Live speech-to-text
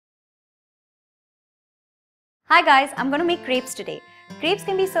Hi guys, I'm going to make crepes today. Crepes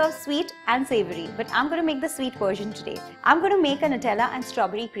can be served sweet and savory, but I'm going to make the sweet version today. I'm going to make a Nutella and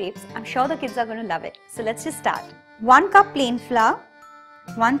strawberry crepes. I'm sure the kids are going to love it. So let's just start. 1 cup plain flour,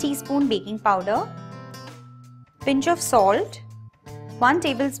 1 teaspoon baking powder, pinch of salt, 1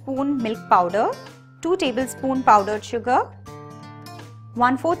 tablespoon milk powder, 2 tablespoon powdered sugar,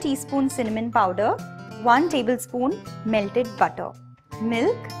 1/4 teaspoon cinnamon powder, 1 tablespoon melted butter,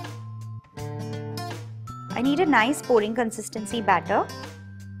 milk. I need a nice pouring consistency batter.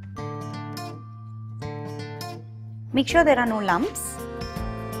 Make sure there are no lumps.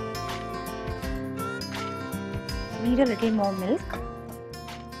 Need a little more milk.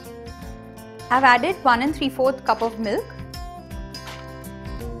 I've added 1 3/4 cup of milk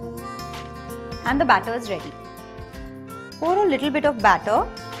and the batter is ready. Pour a little bit of batter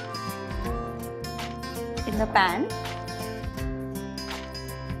in the pan.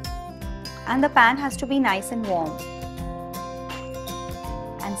 And the pan has to be nice and warm.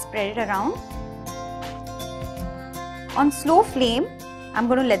 And spread it around. On slow flame, I'm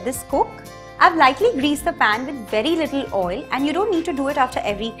going to let this cook. I've lightly greased the pan with very little oil, and you don't need to do it after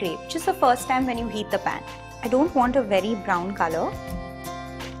every crepe, just the first time when you heat the pan. I don't want a very brown color.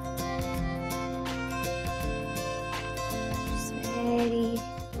 Just very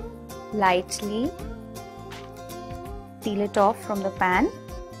lightly peel it off from the pan.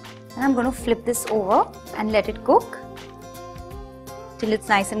 And I'm going to flip this over and let it cook till it's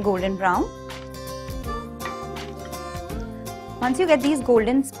nice and golden brown. Once you get these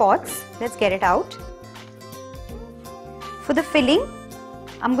golden spots, let's get it out. For the filling,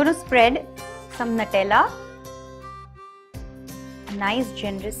 I'm going to spread some Nutella, a nice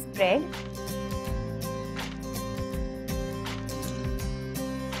generous spread.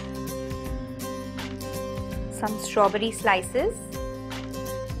 Some strawberry slices.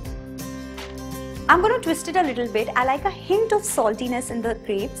 I'm going to twist it a little bit. I like a hint of saltiness in the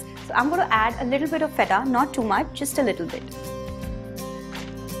crepes, so I'm going to add a little bit of feta, not too much, just a little bit.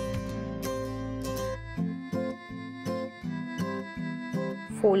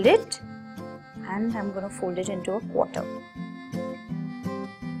 Fold it, and I'm going to fold it into a quarter.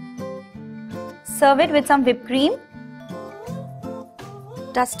 Serve it with some whipped cream.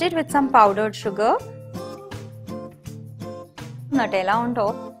 Dust it with some powdered sugar. Nutella on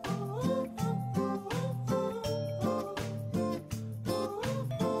top.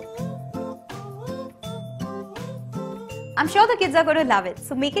 I'm sure the kids are going to love it,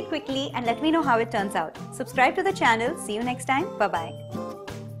 so make it quickly and let me know how it turns out. Subscribe to the channel. See you next time. Bye-bye.